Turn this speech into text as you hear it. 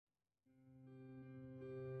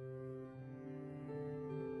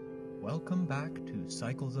welcome back to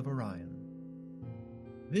Cycles of Orion.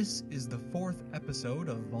 This is the 4th episode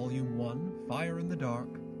of Volume 1, Fire in the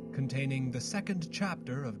Dark, containing the 2nd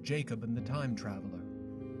chapter of Jacob and the Time Traveler.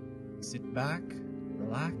 Sit back,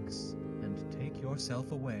 relax, and take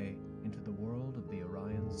yourself away into the world of the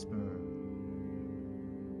Orion Spur.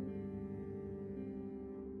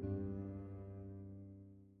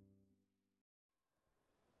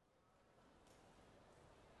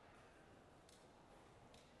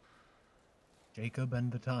 Jacob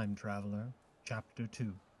and the Time Traveler, Chapter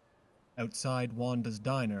 2. Outside Wanda's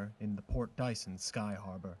diner in the Port Dyson Sky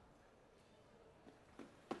Harbor.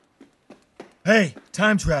 Hey,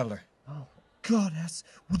 Time Traveler! Oh, Goddess,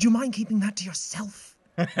 would you mind keeping that to yourself?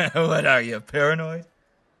 What are you, paranoid?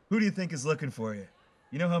 Who do you think is looking for you?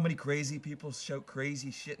 You know how many crazy people shout crazy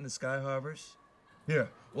shit in the Sky Harbors? Here,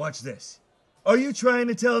 watch this. Are you trying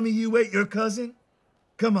to tell me you ate your cousin?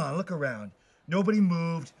 Come on, look around. Nobody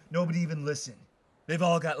moved, nobody even listened. They've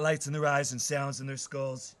all got lights in their eyes and sounds in their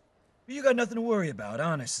skulls. But you got nothing to worry about,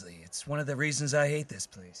 honestly. It's one of the reasons I hate this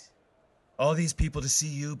place. All these people to see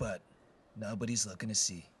you, but nobody's looking to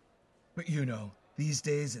see. But you know, these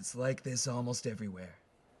days it's like this almost everywhere.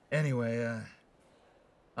 Anyway,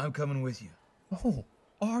 I'm coming with you. Oh,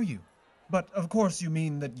 are you? But of course you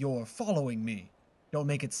mean that you're following me. Don't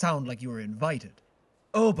make it sound like you were invited.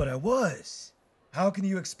 Oh, but I was. How can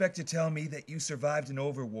you expect to tell me that you survived an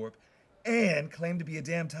overwarp and claim to be a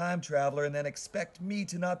damn time traveler and then expect me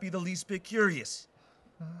to not be the least bit curious?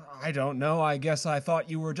 I don't know. I guess I thought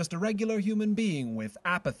you were just a regular human being with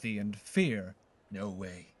apathy and fear. No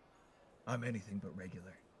way. I'm anything but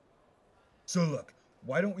regular. So look,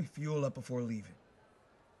 why don't we fuel up before leaving?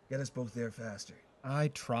 Get us both there faster. I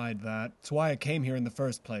tried that. It's why I came here in the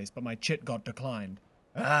first place, but my chit got declined.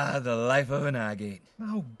 Ah, the life of an agate.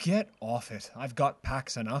 Oh, get off it. I've got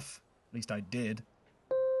Pax enough. At least I did.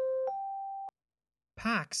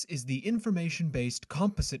 Pax is the information-based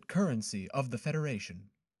composite currency of the Federation.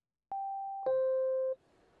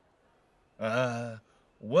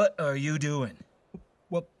 What are you doing?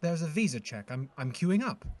 Well, there's a visa check. I'm queuing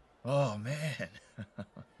up. Oh, man.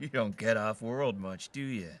 You don't get off-world much, do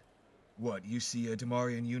you? What, you see a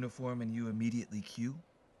Damarian uniform and you immediately queue?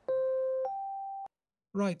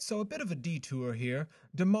 Right, so a bit of a detour here.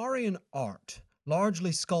 Damarian art,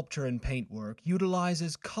 largely sculpture and paintwork,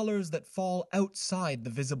 utilizes colors that fall outside the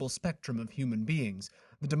visible spectrum of human beings.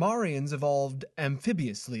 The Damarians evolved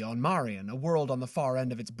amphibiously on Marion, a world on the far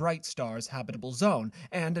end of its bright star's habitable zone,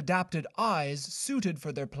 and adapted eyes suited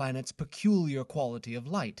for their planet's peculiar quality of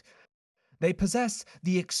light. They possess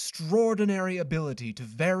the extraordinary ability to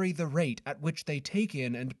vary the rate at which they take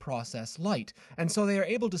in and process light, and so they are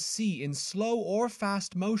able to see in slow or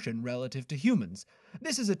fast motion relative to humans.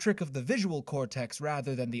 This is a trick of the visual cortex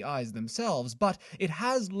rather than the eyes themselves, but it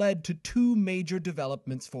has led to two major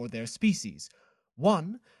developments for their species.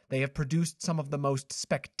 One, they have produced some of the most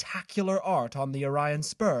spectacular art on the Orion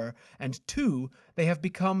Spur, and two, they have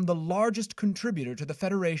become the largest contributor to the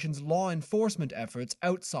Federation's law enforcement efforts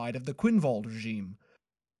outside of the Quinvold regime.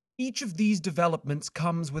 Each of these developments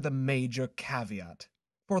comes with a major caveat.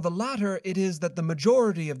 For the latter, it is that the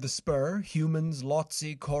majority of the Spur, humans,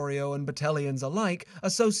 Lotzi, Choreo, and Battalions alike,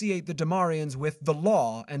 associate the Damarians with the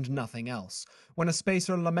law and nothing else. When a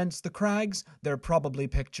spacer laments the crags, they're probably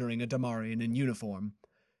picturing a Damarian in uniform.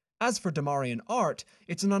 As for Damarian art,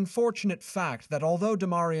 it's an unfortunate fact that although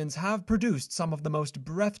Damarians have produced some of the most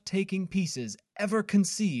breathtaking pieces ever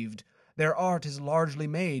conceived, their art is largely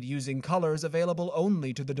made using colors available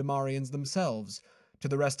only to the Damarians themselves. To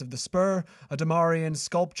the rest of the Spur, a Damarian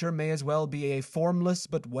sculpture may as well be a formless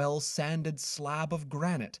but well-sanded slab of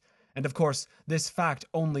granite. And of course, this fact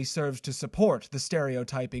only serves to support the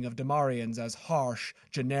stereotyping of Damarians as harsh,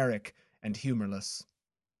 generic, and humorless.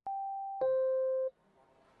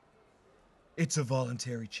 It's a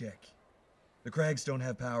voluntary check. The Crags don't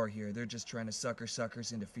have power here. They're just trying to sucker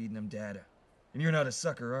suckers into feeding them data. And you're not a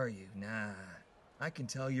sucker, are you? Nah. I can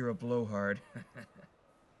tell you're a blowhard.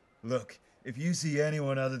 Look, if you see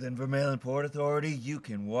anyone other than Vermilion Port Authority, you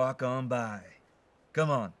can walk on by.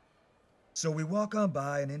 Come on. So we walk on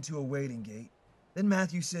by and into a waiting gate. Then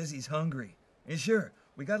Matthew says he's hungry. And sure,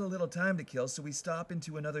 we got a little time to kill, so we stop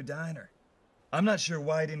into another diner. I'm not sure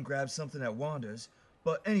why I didn't grab something at Wanda's,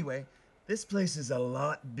 but anyway, this place is a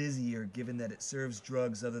lot busier given that it serves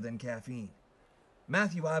drugs other than caffeine.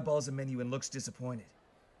 Matthew eyeballs a menu and looks disappointed.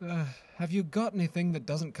 Have you got anything that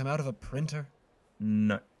doesn't come out of a printer?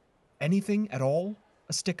 No. Anything at all?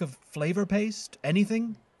 A stick of flavor paste?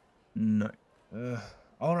 Anything? No.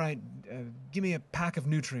 All right, give me a pack of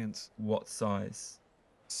nutrients. What size?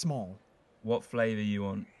 Small. What flavor you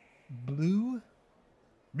want? Blue?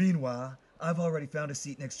 Meanwhile, I've already found a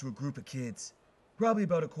seat next to a group of kids. Probably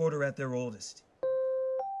about a quarter at their oldest.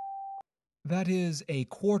 That is a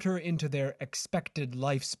quarter into their expected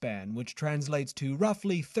lifespan, which translates to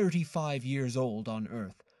roughly 35 years old on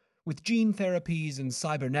Earth. With gene therapies and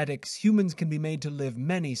cybernetics, humans can be made to live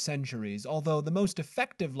many centuries, although the most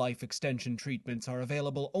effective life extension treatments are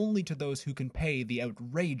available only to those who can pay the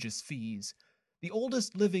outrageous fees. The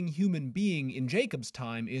oldest living human being in Jacob's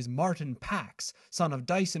time is Martin Pax, son of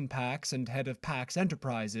Dyson Pax and head of Pax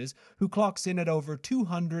Enterprises, who clocks in at over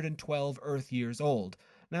 212 Earth years old.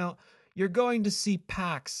 Now, you're going to see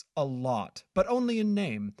Pax a lot, but only in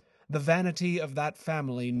name. The vanity of that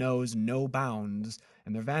family knows no bounds,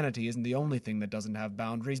 and their vanity isn't the only thing that doesn't have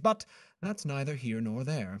boundaries, but that's neither here nor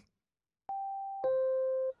there.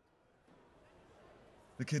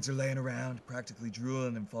 The kids are laying around, practically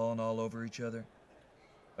drooling and falling all over each other.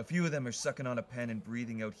 A few of them are sucking on a pen and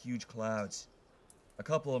breathing out huge clouds. A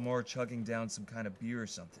couple of more chugging down some kind of beer or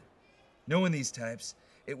something. Knowing these types,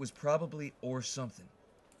 it was probably or something.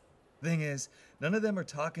 Thing is, none of them are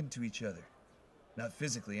talking to each other. Not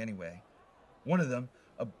physically, anyway. One of them,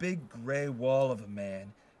 a big gray wall of a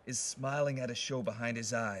man, is smiling at a show behind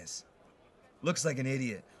his eyes. Looks like an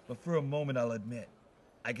idiot, but for a moment I'll admit,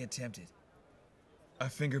 I get tempted. I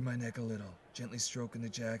finger my neck a little, gently stroking the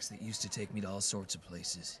jacks that used to take me to all sorts of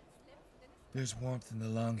places. There's warmth in the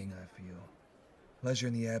longing I feel. Pleasure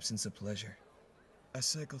in the absence of pleasure. I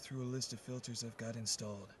cycle through a list of filters I've got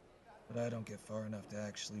installed, but I don't get far enough to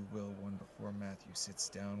actually will one before Matthew sits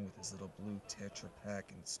down with his little blue Tetra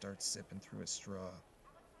Pak and starts sipping through a straw.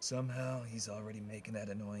 Somehow, he's already making that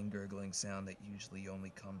annoying gurgling sound that usually only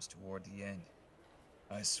comes toward the end.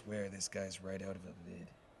 I swear this guy's right out of a vid.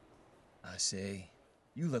 I say,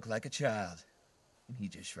 "You look like a child," and he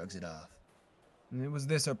just shrugs it off. It was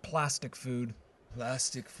this or plastic food.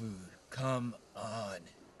 Plastic food, come on.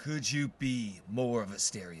 Could you be more of a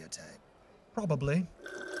stereotype? Probably.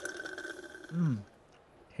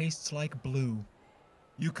 Tastes like blue.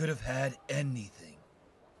 You could have had anything.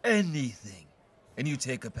 Anything. And you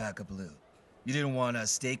take a pack of blue. You didn't want a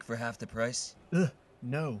steak for half the price? Ugh,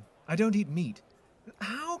 no. I don't eat meat.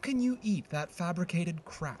 How can you eat that fabricated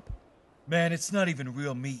crap? Man, it's not even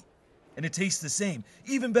real meat. And it tastes the same,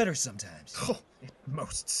 even better sometimes. Oh, it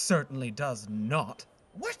most certainly does not.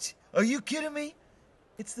 What? Are you kidding me?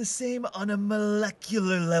 It's the same on a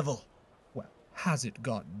molecular level. Well, has it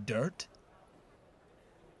got dirt?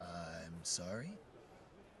 I'm sorry?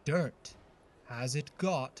 Dirt. Has it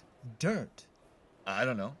got dirt? I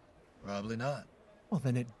don't know. Probably not. Well,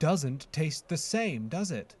 then it doesn't taste the same,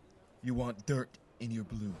 does it? You want dirt in your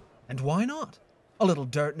blue. And why not? A little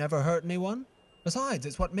dirt never hurt anyone. Besides,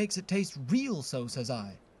 it's what makes it taste real, so says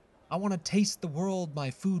I. I want to taste the world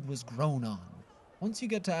my food was grown on. Once you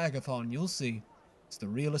get to Agathon, you'll see. It's the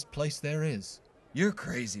realest place there is. You're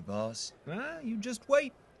crazy, boss. You just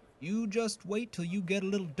wait. You just wait till you get a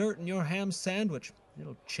little dirt in your ham sandwich.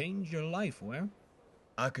 It'll change your life, Ware.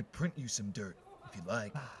 I could print you some dirt, if you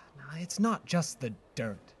like. Nah, it's not just the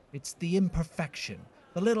dirt. It's the imperfection.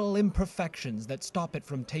 The little imperfections that stop it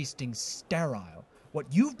from tasting sterile.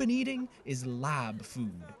 What you've been eating is lab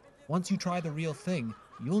food. Once you try the real thing,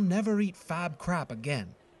 you'll never eat fab crap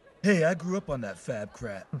again. Hey, I grew up on that fab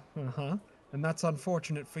crap. Uh-huh. And that's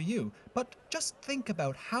unfortunate for you. But just think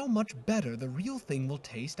about how much better the real thing will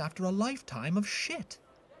taste after a lifetime of shit.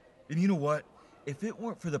 And you know what? If it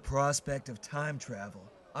weren't for the prospect of time travel,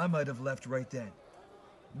 I might have left right then.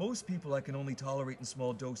 Most people I can only tolerate in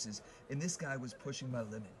small doses, and this guy was pushing my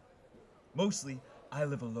limit. Mostly, I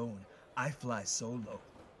live alone. I fly solo.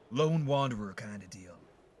 Lone wanderer kind of deal.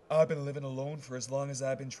 I've been living alone for as long as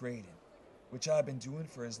I've been trading, which I've been doing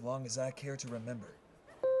for as long as I care to remember.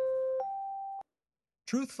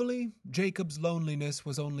 Truthfully, Jacob's loneliness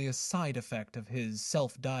was only a side effect of his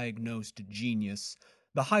self-diagnosed genius.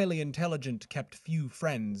 The highly intelligent kept few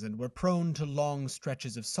friends and were prone to long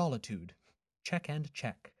stretches of solitude. Check and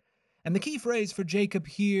check. And the key phrase for Jacob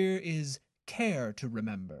here is care to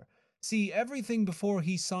remember. See, everything before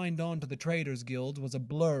he signed on to the Traders Guild was a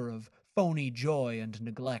blur of phony joy and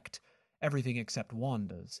neglect. Everything except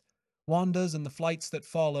Wanda's. Wanda's and the flights that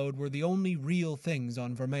followed were the only real things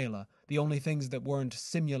on Vermela, the only things that weren't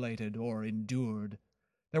simulated or endured.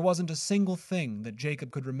 There wasn't a single thing that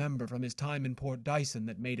Jacob could remember from his time in Port Dyson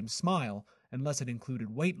that made him smile, unless it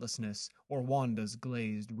included weightlessness or Wanda's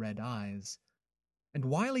glazed red eyes. And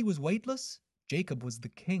while he was weightless, Jacob was the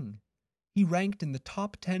king. He ranked in the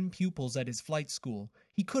top 10 pupils at his flight school.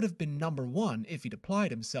 He could have been number 1 if he'd applied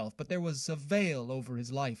himself, but there was a veil over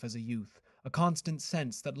his life as a youth, a constant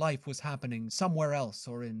sense that life was happening somewhere else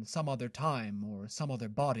or in some other time or some other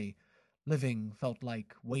body. Living felt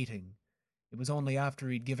like waiting. It was only after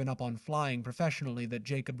he'd given up on flying professionally that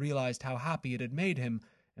Jacob realized how happy it had made him,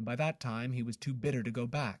 and by that time he was too bitter to go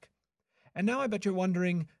back. And now I bet you're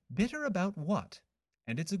wondering, bitter about what?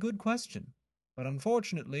 And it's a good question. But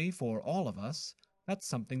unfortunately for all of us, that's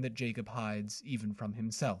something that Jacob hides even from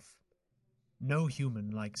himself. No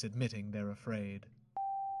human likes admitting they're afraid.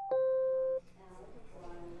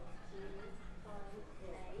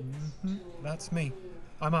 That's me.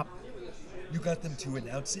 I'm up. You got them to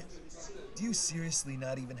announce it? Do you seriously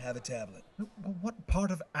not even have a tablet? What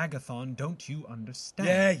part of Agathon don't you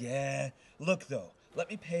understand? Yeah. Look, though, let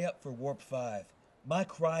me pay up for Warp 5. My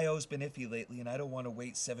cryo's been iffy lately, and I don't want to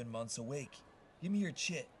wait 7 months awake. Give me your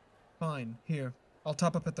chit. Fine, here. I'll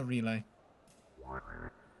top up at the relay.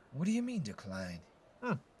 What do you mean, decline?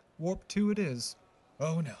 Warp 2 it is.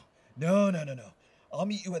 Oh, no. I'll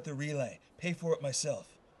meet you at the relay. Pay for it myself.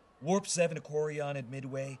 Warp 7 to Corion at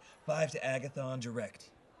Midway, 5 to Agathon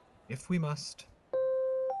direct. If we must.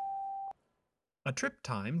 A trip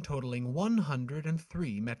time totaling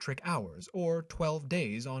 103 metric hours, or 12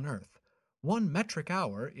 days on Earth. 1 metric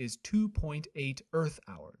hour is 2.8 Earth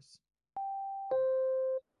hours.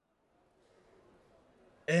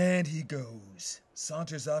 And he goes.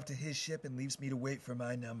 Saunters off to his ship and leaves me to wait for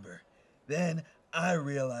my number. Then I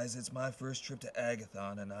realize it's my first trip to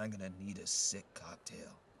Agathon and I'm gonna need a sick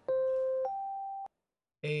cocktail.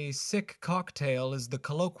 A sick cocktail is the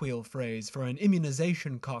colloquial phrase for an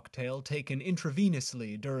immunization cocktail taken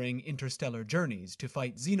intravenously during interstellar journeys to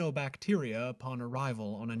fight xenobacteria upon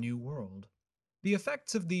arrival on a new world. The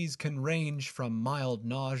effects of these can range from mild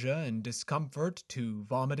nausea and discomfort to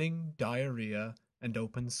vomiting, diarrhea, and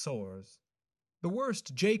open sores. The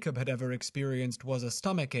worst Jacob had ever experienced was a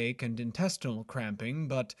stomachache and intestinal cramping,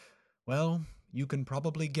 but, well, you can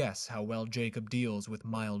probably guess how well Jacob deals with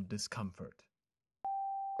mild discomfort.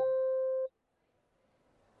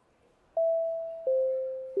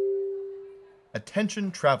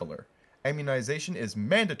 Attention traveler. Immunization is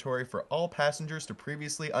mandatory for all passengers to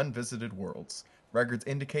previously unvisited worlds. Records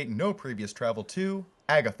indicate no previous travel to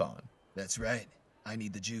Agathon. That's right. I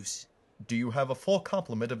need the juice. Do you have a full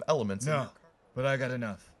complement of elements in No, your car? but I got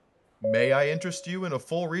enough. May I interest you in a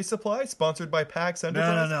full resupply sponsored by PAX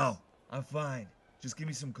Enterprises? No. I'm fine. Just give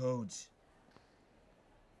me some codes.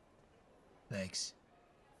 Thanks.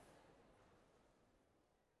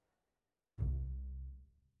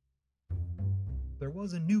 There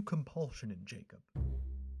was a new compulsion in Jacob,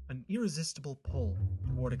 an irresistible pull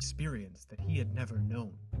toward experience that he had never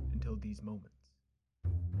known until these moments.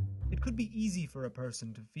 It could be easy for a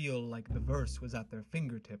person to feel like the verse was at their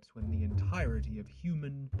fingertips when the entirety of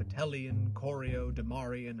human, Battalion, Choreo,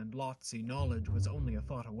 Damarian, and Lotzi knowledge was only a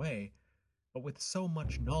thought away, but with so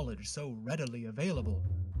much knowledge so readily available,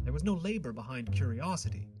 there was no labor behind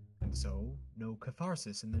curiosity, and so no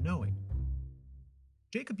catharsis in the knowing.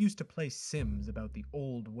 Jacob used to play sims about the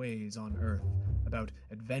old ways on Earth, about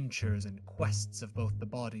adventures and quests of both the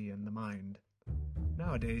body and the mind.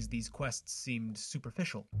 Nowadays, these quests seemed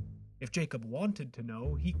superficial. If Jacob wanted to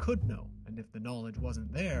know, he could know, and if the knowledge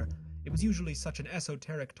wasn't there, it was usually such an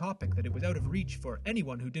esoteric topic that it was out of reach for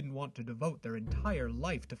anyone who didn't want to devote their entire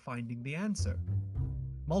life to finding the answer.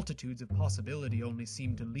 Multitudes of possibility only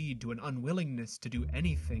seemed to lead to an unwillingness to do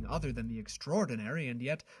anything other than the extraordinary, and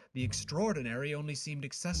yet the extraordinary only seemed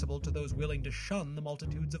accessible to those willing to shun the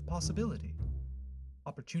multitudes of possibility.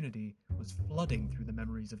 Opportunity was flooding through the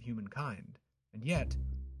memories of humankind, and yet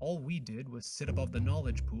all we did was sit above the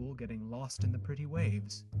knowledge pool getting lost in the pretty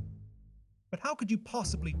waves. But how could you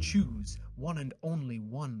possibly choose one and only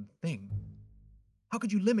one thing? How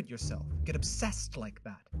could you limit yourself, get obsessed like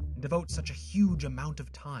that, and devote such a huge amount of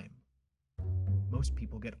time? Most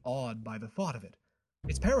people get awed by the thought of it.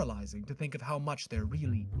 It's paralyzing to think of how much there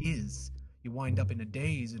really is. You wind up in a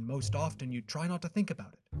daze, and most often you try not to think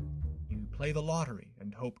about it. You play the lottery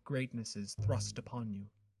and hope greatness is thrust upon you.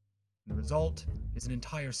 The result is an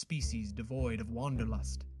entire species devoid of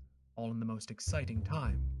wanderlust, all in the most exciting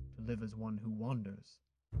time to live as one who wanders.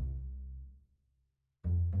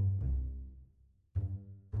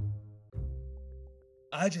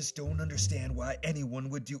 I just don't understand why anyone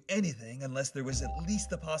would do anything unless there was at least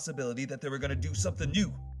the possibility that they were gonna do something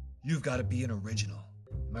new. You've gotta be an original.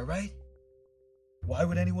 Am I right? Why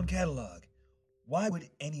would anyone catalog? Why would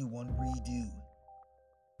anyone redo?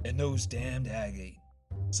 And those damned Agate.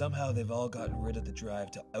 Somehow they've all gotten rid of the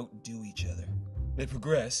drive to outdo each other. They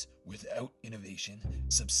progress without innovation,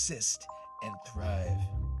 subsist, and thrive.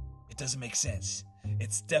 It doesn't make sense.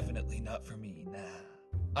 It's definitely not for me, nah.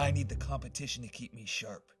 I need the competition to keep me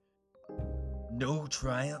sharp. No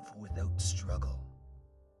triumph without struggle.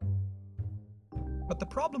 But the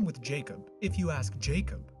problem with Jacob, if you ask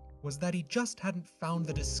Jacob, was that he just hadn't found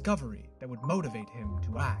the discovery that would motivate him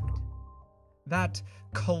to act. That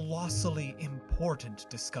colossally important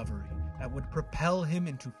discovery that would propel him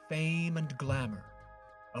into fame and glamour.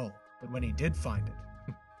 Oh, but when he did find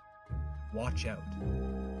it, watch out.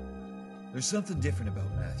 There's something different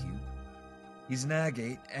about Matthew. He's an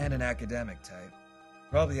agate and an academic type.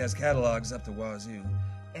 Probably has catalogs up the wazoo.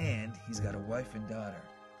 And he's got a wife and daughter.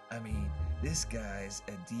 I mean, this guy's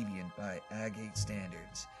a deviant by agate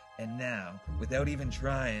standards. And now, without even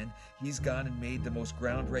trying, he's gone and made the most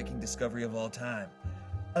groundbreaking discovery of all time.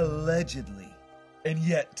 Allegedly. And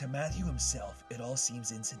yet, to Matthew himself, it all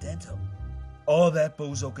seems incidental. All that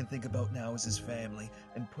bozo can think about now is his family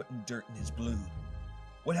and putting dirt in his blue.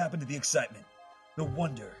 What happened to the excitement? The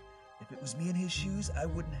wonder? If it was me in his shoes, I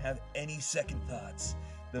wouldn't have any second thoughts.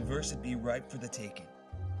 The verse would be ripe for the taking.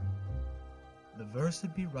 The verse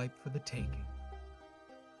would be ripe for the taking.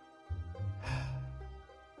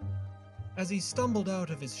 As he stumbled out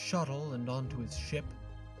of his shuttle and onto his ship,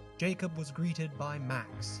 Jacob was greeted by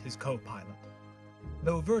Max, his co-pilot.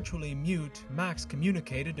 Though virtually mute, Max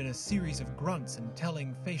communicated in a series of grunts and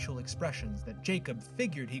telling facial expressions that Jacob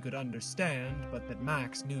figured he could understand, but that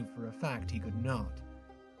Max knew for a fact he could not.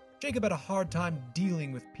 Jacob had a hard time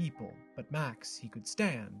dealing with people, but Max he could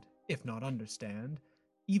stand, if not understand,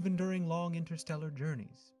 even during long interstellar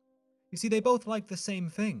journeys. You see, they both liked the same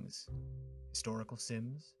things. Historical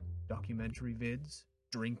sims, documentary vids,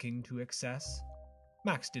 drinking to excess.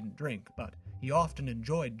 Max didn't drink, but he often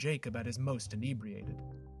enjoyed Jacob at his most inebriated.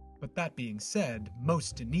 But that being said,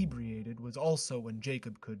 most inebriated was also when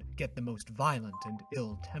Jacob could get the most violent and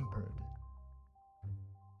ill-tempered.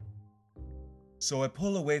 So I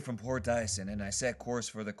pull away from Port Dyson and I set course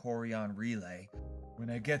for the Corion Relay. When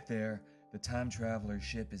I get there, the time traveler's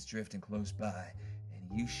ship is drifting close by,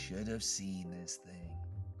 and you should have seen this thing.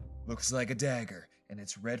 Looks like a dagger, and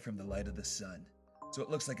it's red from the light of the sun, so it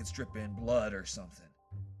looks like it's dripping blood or something.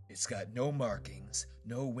 It's got no markings,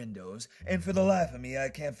 no windows, and for the life of me, I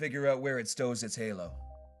can't figure out where it stows its halo.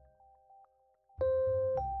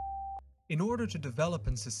 In order to develop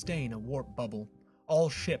and sustain a warp bubble, all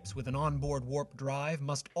ships with an onboard warp drive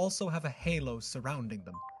must also have a halo surrounding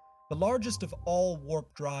them. The largest of all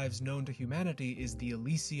warp drives known to humanity is the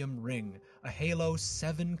Elysium Ring, a halo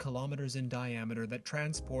 7 kilometers in diameter that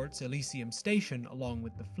transports Elysium Station along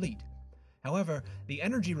with the fleet. However, the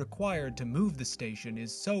energy required to move the station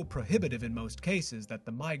is so prohibitive in most cases that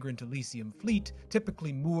the migrant Elysium fleet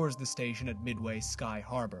typically moors the station at Midway Sky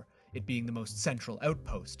Harbor, it being the most central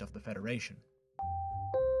outpost of the Federation.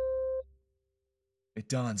 It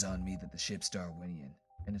dawns on me that the ship's Darwinian,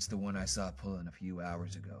 and it's the one I saw pulling a few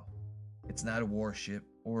hours ago. It's not a warship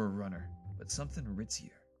or a runner, but something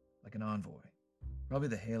ritzier, like an envoy. Probably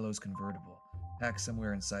the Halo's convertible, packed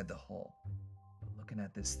somewhere inside the hull. But looking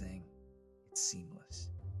at this thing, it's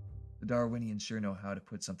seamless. The Darwinians sure know how to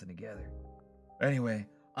put something together. Anyway,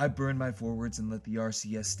 I burn my forwards and let the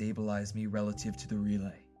RCS stabilize me relative to the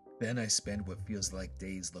relay. Then I spend what feels like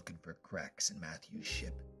days looking for cracks in Matthew's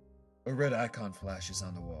ship. A red icon flashes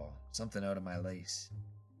on the wall, something out of my lace.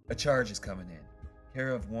 A charge is coming in, care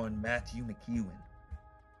of one Matthew McEwen.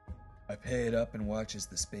 I pay it up and watch as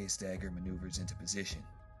the space dagger maneuvers into position.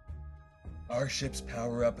 Our ships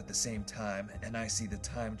power up at the same time, and I see the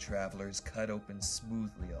time travelers cut open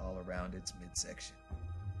smoothly all around its midsection.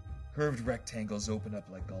 Curved rectangles open up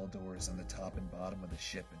like all doors on the top and bottom of the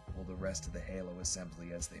ship and pull the rest of the Halo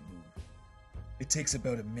assembly as they move. It takes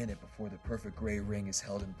about a minute before the perfect gray ring is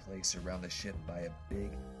held in place around the ship by a big,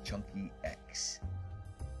 chunky X.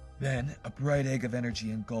 Then, a bright egg of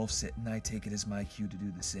energy engulfs it, and I take it as my cue to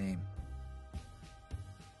do the same.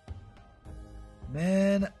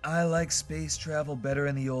 Man, I like space travel better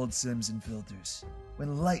in the old Sims and filters.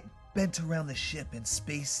 When light bent around the ship and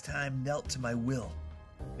space-time knelt to my will.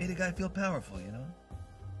 Made a guy feel powerful, you know?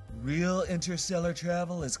 Real interstellar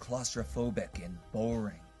travel is claustrophobic and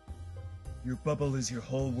boring. Your bubble is your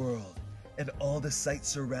whole world, and all the sights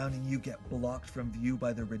surrounding you get blocked from view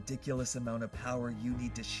by the ridiculous amount of power you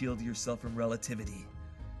need to shield yourself from relativity.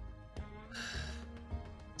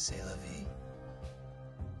 C'est la vie.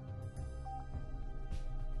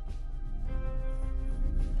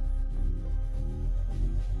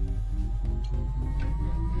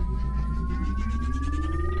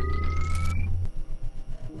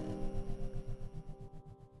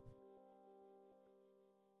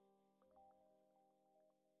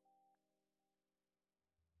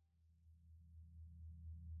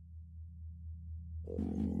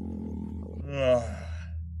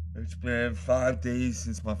 It's been 5 days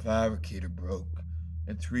since my fabricator broke,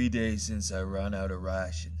 and 3 days since I run out of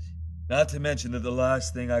rations. Not to mention that the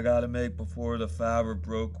last thing I gotta make before the Faber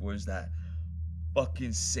broke was that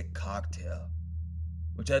fucking sick cocktail.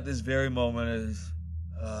 Which at this very moment is,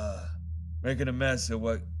 making a mess of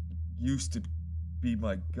what used to be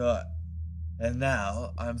my gut. And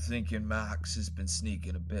now I'm thinking Max has been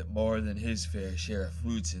sneaking a bit more than his fair share of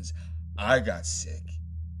food since I got sick.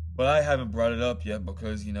 But I haven't brought it up yet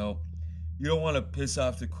because, you don't want to piss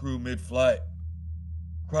off the crew mid-flight.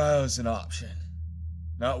 Cryo's an option.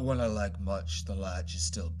 Not one I like much, the latch is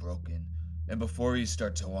still broken. And before you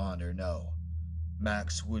start to wander, no,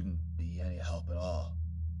 Max wouldn't be any help at all.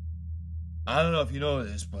 I don't know if you know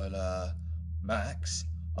this, but, Max,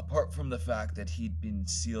 apart from the fact that he'd been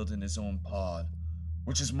sealed in his own pod,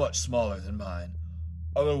 which is much smaller than mine,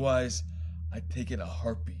 otherwise, I'd take it in a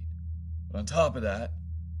heartbeat. But on top of that,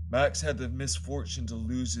 Max had the misfortune to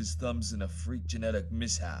lose his thumbs in a freak genetic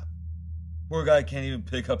mishap. Poor guy can't even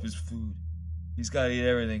pick up his food. He's gotta eat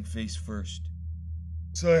everything face first.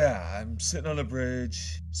 So yeah, I'm sitting on a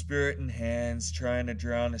bridge, spirit in hands, trying to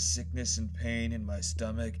drown the sickness and pain in my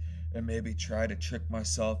stomach, and maybe try to trick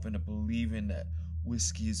myself into believing that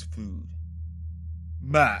whiskey is food.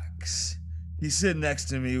 Max. He's sitting next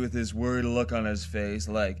to me with his worried look on his face,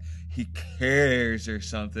 like he cares or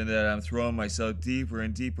something that I'm throwing myself deeper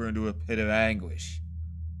and deeper into a pit of anguish.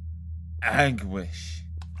 Anguish.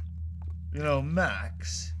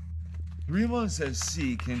 Max, 3 months at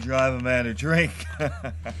sea can drive a man to drink.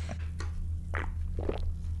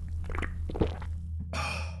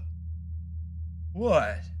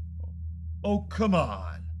 What? Oh, come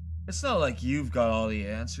on. It's not like you've got all the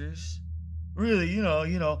answers. Really,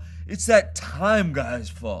 it's that time guy's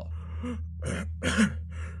fault.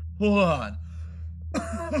 Hold on.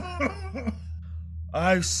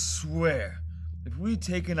 I swear, if we'd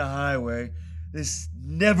taken a highway, this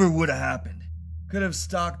never would have happened. Could have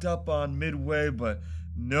stocked up on Midway, but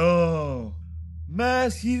no.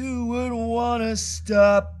 Matthew would want to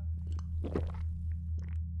stop.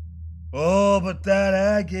 Oh, but that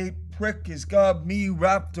agate prick has got me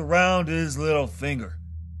wrapped around his little finger.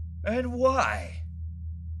 And why?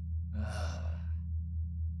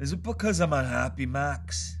 Is it because I'm unhappy,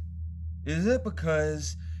 Max? Is it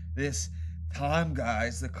because this time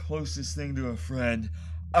guy's the closest thing to a friend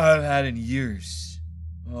I've had in years?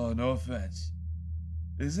 Oh, no offense.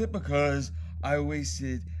 Is it because I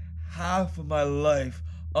wasted half of my life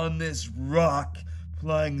on this rock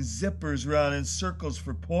flying zippers around in circles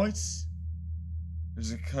for points? Or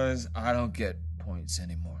is it because I don't get points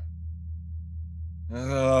anymore?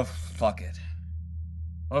 Oh, fuck it.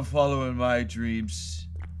 I'm following my dreams.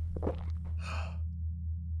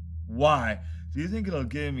 Why? Do you think it'll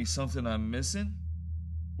give me something I'm missing?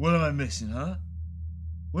 What am I missing, huh?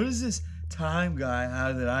 What does this time guy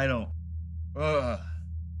have that I don't?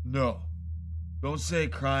 No. Don't say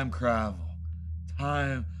crime travel.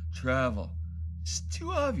 Time travel. It's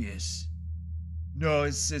too obvious. No,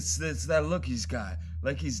 it's that look he's got.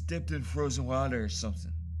 Like he's dipped in frozen water or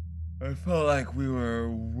something. I felt like we were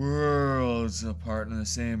worlds apart in the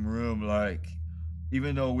same room, like,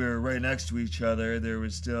 even though we were right next to each other, there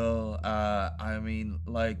was still,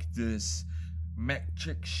 like this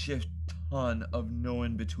metric shift ton of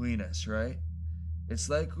knowing between us, right? It's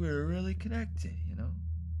like we were really connected, you know?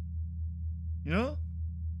 You know?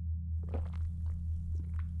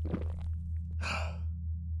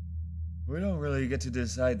 We don't really get to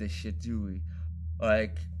decide this shit, do we?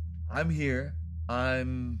 Like, I'm here,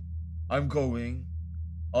 I'm going,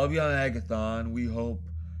 I'll be on Agathon, we hope,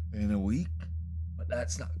 in a week. But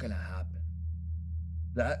that's not gonna happen.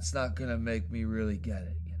 That's not gonna make me really get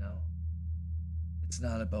it, you know? It's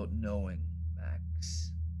not about knowing,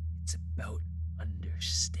 Max. It's about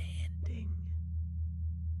understanding.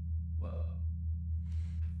 Whoa.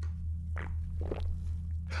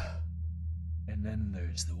 And then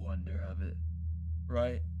there's the wonder of it,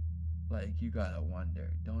 right? Like, you gotta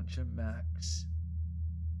wonder, don't you, Max?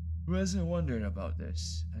 Who hasn't wondered about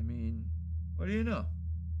this? I mean, what do you know?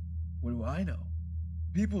 What do I know?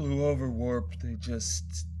 People who overwarp, they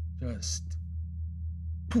just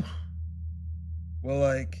poof. Well,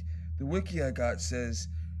 like, the wiki I got says,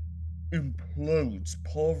 implodes,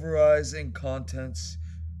 pulverizing contents,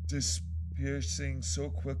 dispersing so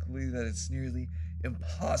quickly that it's nearly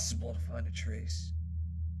impossible to find a trace.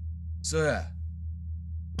 So yeah.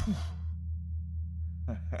 Poof.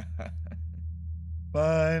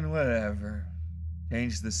 Fine, whatever.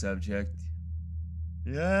 Change the subject.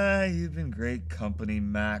 Yeah, you've been great company,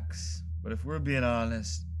 Max. But if we're being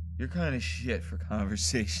honest, you're kind of shit for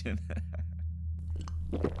conversation.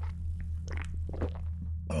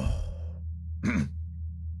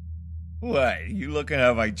 What? You looking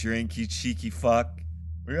at my drink, you cheeky fuck?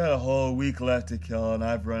 We got a whole week left to kill, and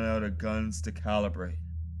I've run out of guns to calibrate.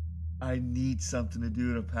 I need something to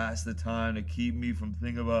do to pass the time to keep me from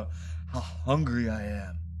thinking about how hungry I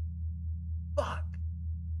am. Fuck.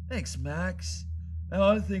 Thanks, Max. Now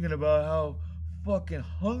I'm thinking about how fucking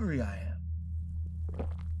hungry I am.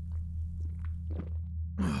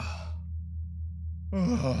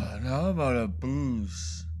 Now I'm out of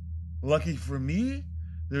booze. Lucky for me,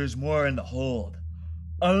 there's more in the hold.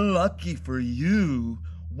 Unlucky for you,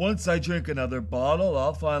 once I drink another bottle,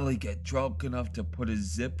 I'll finally get drunk enough to put a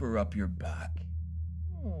zipper up your back.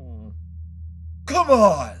 Come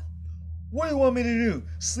on! What do you want me to do?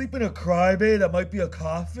 Sleep in a crybay that might be a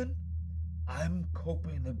coffin? I'm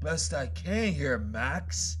coping the best I can here,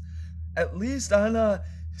 Max. At least I'm not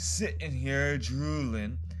sitting here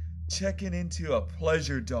drooling, checking into a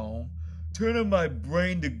pleasure dome, turning my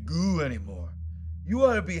brain to goo anymore. You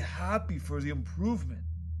ought to be happy for the improvement.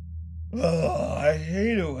 Oh, I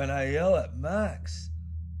hate it when I yell at Max.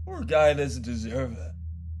 Poor guy doesn't deserve it.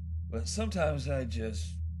 But sometimes I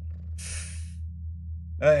just...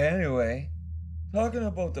 Anyway, talking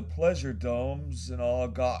about the pleasure domes and all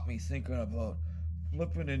got me thinking about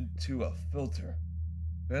flipping into a filter.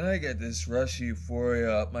 Then I get this rush of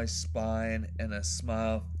euphoria up my spine and a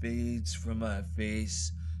smile fades from my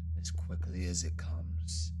face as quickly as it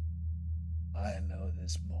comes. I know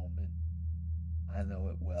this moment. I know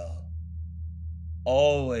it well.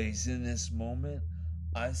 Always in this moment,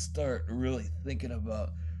 I start really thinking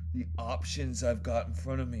about the options I've got in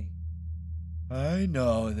front of me. I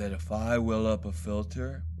know that if I will up a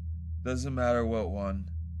filter, doesn't matter what one,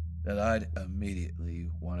 that I'd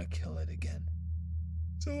immediately want to kill it again.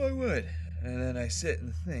 So I would, and then I sit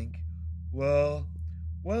and think, well,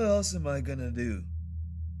 what else am I gonna do?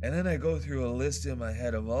 And then I go through a list in my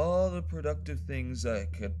head of all the productive things I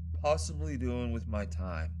could possibly do with my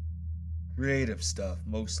time. Creative stuff,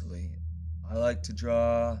 mostly. I like to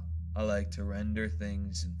draw. I like to render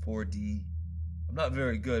things in 4D. I'm not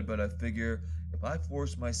very good, but I figure if I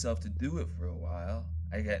force myself to do it for a while,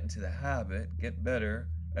 I get into the habit, get better,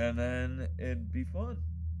 and then it'd be fun.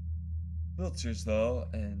 Filters, though,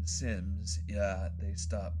 and Sims, yeah, they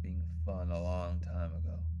stopped being fun a long time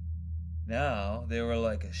ago. Now, they were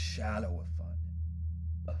like a shadow of fun.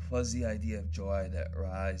 A fuzzy idea of joy that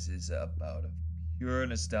rises up out of pure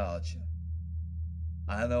nostalgia.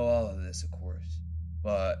 I know all of this, of course,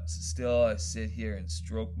 but still I sit here and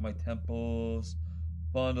stroke my temples,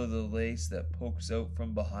 fondle the lace that pokes out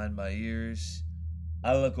from behind my ears.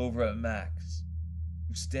 I look over at Max,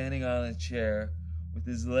 who's standing on a chair with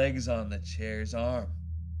his legs on the chair's arm.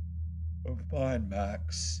 Oh, fine,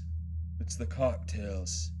 Max. It's the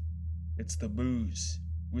cocktails. It's the booze,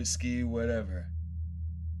 whiskey, whatever.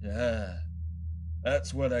 Yeah,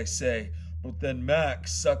 that's what I say. But then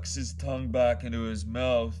Max sucks his tongue back into his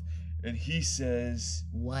mouth and he says,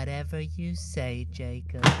 Whatever you say,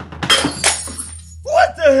 Jacob.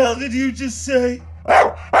 What the hell did you just say?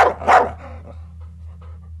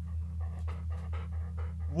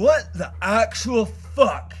 What the actual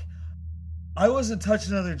fuck? I wasn't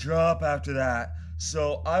touching another drop after that,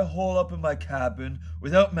 so I hole up in my cabin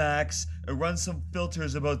without Max and run some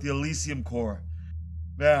filters about the Elysium Core.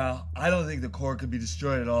 Now, I don't think the core can be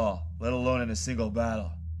destroyed at all, let alone in a single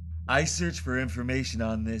battle. I searched for information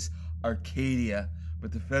on this Arcadia,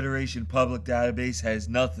 but the Federation public database has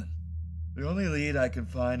nothing. The only lead I can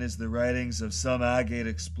find is the writings of some Agate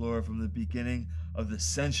explorer from the beginning of the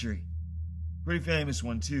century. Pretty famous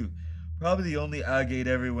one, too. Probably the only Agate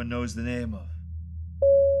everyone knows the name of.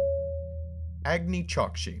 Agni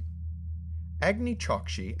Chokshi. Agni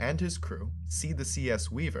Chokshi and his crew, see the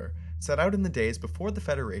CS Weaver, set out in the days before the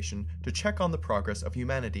Federation to check on the progress of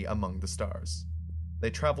humanity among the stars. They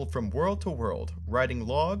traveled from world to world, writing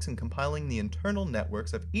logs and compiling the internal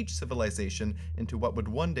networks of each civilization into what would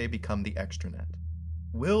one day become the extranet.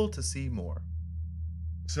 Will to see more.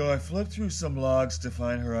 So I flipped through some logs to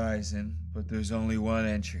find Horizon, but there's only one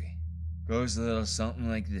entry. Goes a little something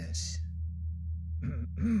like this.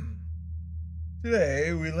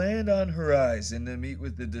 Today, we land on Horizon to meet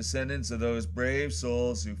with the descendants of those brave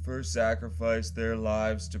souls who first sacrificed their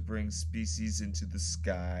lives to bring species into the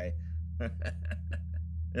sky.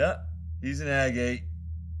 Yeah, he's an Agate.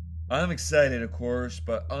 I'm excited, of course,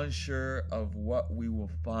 but unsure of what we will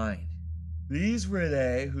find. These were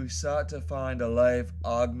they who sought to find a life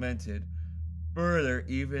augmented further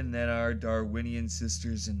even than our Darwinian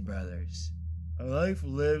sisters and brothers. A life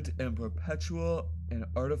lived in perpetual and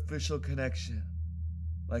artificial connection,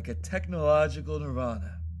 like a technological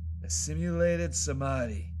nirvana, a simulated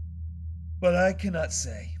samadhi. But I cannot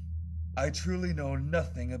say. I truly know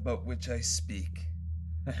nothing about which I speak.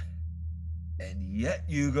 And yet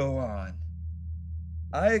you go on.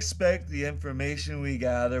 I expect the information we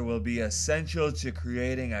gather will be essential to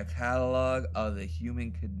creating a catalog of the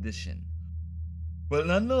human condition. But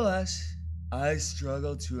nonetheless, I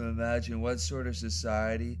struggle to imagine what sort of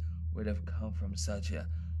society would have come from such an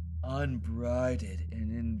unbridled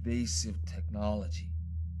and invasive technology.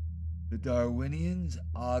 The Darwinians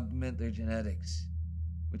augment their genetics,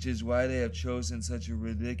 which is why they have chosen such a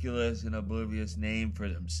ridiculous and oblivious name for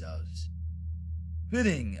themselves.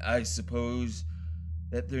 Fitting, I suppose,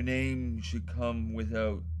 that their name should come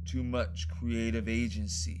without too much creative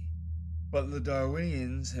agency. But the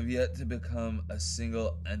Darwinians have yet to become a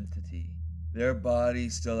single entity. Their body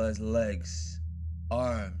still has legs,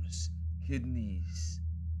 arms, kidneys,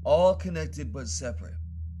 all connected but separate.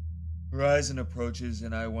 Horizon approaches,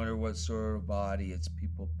 and I wonder what sort of body its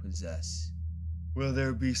people possess. Will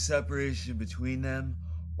there be separation between them,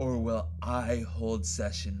 or will I hold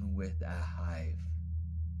session with a hive?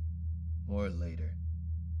 More later.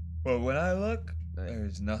 But when I look,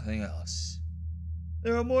 there's nothing else.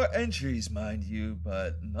 There are more entries, mind you,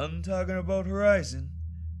 but none talking about Horizon.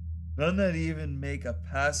 None that even make a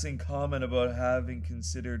passing comment about having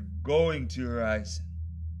considered going to Horizon.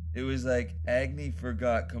 It was like Agni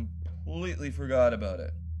completely forgot about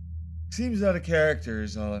it. Seems out of character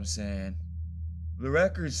is all I'm saying. The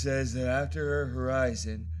record says that after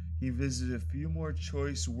Horizon, he visited a few more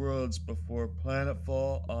choice worlds before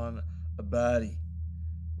planetfall on Abadi.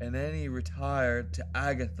 And then he retired to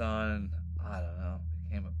Agathon and, I don't know,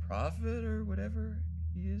 became a prophet or whatever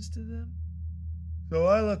he is to them. So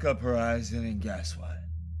I look up Horizon and guess what?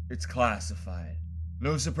 It's classified.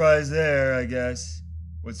 No surprise there, I guess.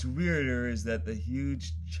 What's weirder is that the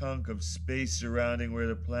huge chunk of space surrounding where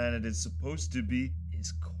the planet is supposed to be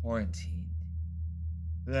is quarantined.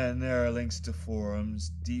 Then there are links to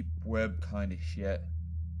forums, deep web kind of shit,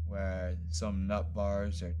 where some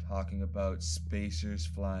nutbars are talking about spacers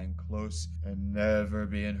flying close and never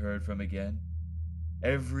being heard from again.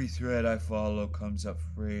 Every thread I follow comes up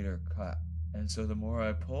frayed or cut, and so the more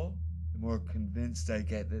I pull, the more convinced I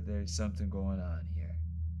get that there's something going on here.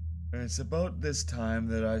 And it's about this time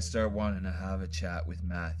that I start wanting to have a chat with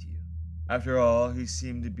Matthew. After all, he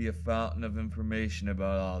seemed to be a fountain of information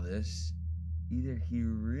about all this. Either he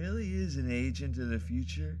really is an agent of the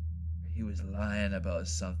future, he was lying about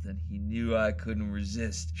something he knew I couldn't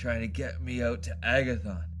resist, trying to get me out to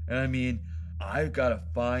Agathon. And I mean, I've got a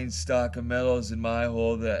fine stock of metals in my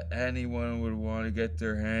hold that anyone would want to get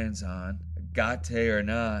their hands on, agate or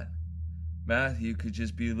not. Matthew could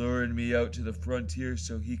just be luring me out to the frontier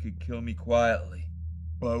so he could kill me quietly.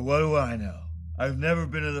 But what do I know? I've never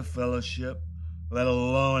been to the Fellowship, let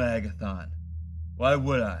alone Agathon. Why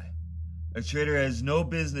would I? A trader has no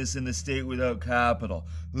business in the state without capital,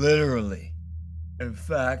 literally. In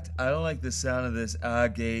fact, I don't like the sound of this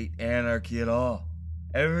agate anarchy at all.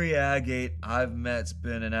 Every agate I've met's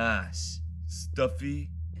been an ass, stuffy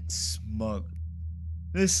and smug.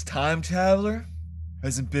 This time traveler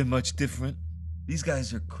hasn't been much different. These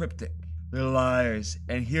guys are cryptic, they're liars,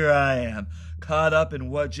 and here I am, caught up in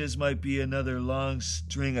what just might be another long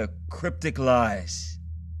string of cryptic lies.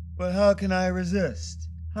 But how can I resist?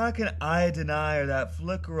 How can I deny that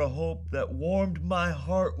flicker of hope that warmed my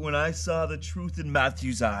heart when I saw the truth in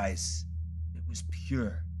Matthew's eyes? It was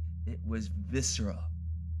pure. It was visceral.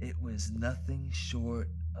 It was nothing short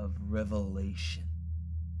of revelation.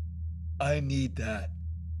 I need that.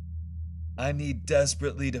 I need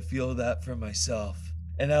desperately to feel that for myself.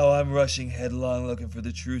 And now I'm rushing headlong looking for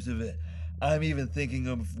the truth of it. I'm even thinking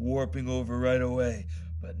of warping over right away.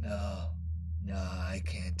 But no, I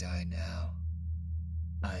can't die now.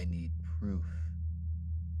 I need proof.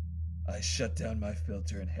 I shut down my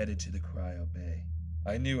filter and headed to the cryo bay.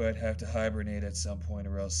 I knew I'd have to hibernate at some point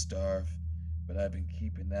or else starve, but I've been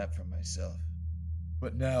keeping that from myself.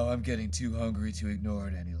 But now I'm getting too hungry to ignore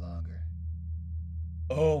it any longer.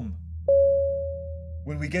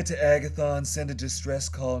 When we get to Agathon, send a distress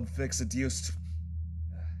call and fix a geostation.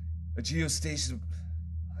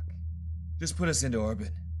 Fuck. Just put us into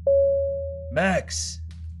orbit. Max!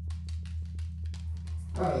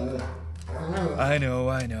 I know,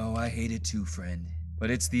 I hate it too, friend. But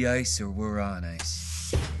it's the ice or we're on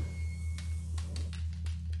ice.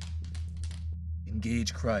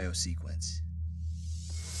 Engage cryo sequence.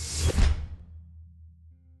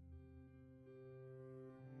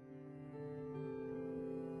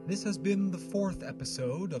 This has been the 4th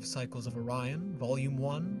episode of Cycles of Orion, Volume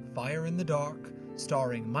 1, Fire in the Dark,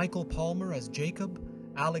 starring Michael Palmer as Jacob,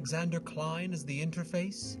 Alexander Klein as the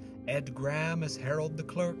interface, Ed Graham as Harold the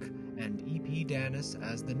Clerk, and E.P. Danis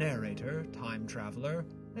as the narrator, time traveler,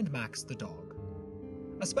 and Max the dog.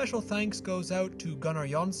 A special thanks goes out to Gunnar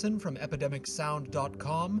Jonsson from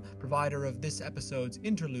EpidemicSound.com, provider of this episode's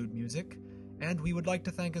interlude music, and we would like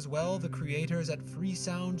to thank as well the creators at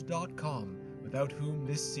Freesound.com, without whom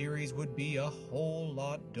this series would be a whole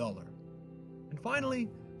lot duller. And finally,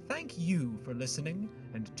 thank you for listening,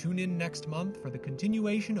 and tune in next month for the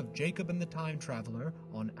continuation of Jacob and the Time Traveler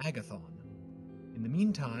on Agathon. In the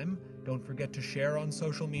meantime, don't forget to share on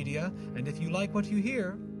social media, and if you like what you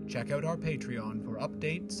hear, check out our Patreon for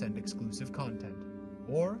updates and exclusive content.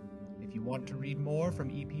 Or, if you want to read more from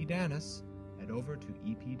EP Danis, head over to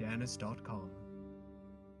epdanis.com.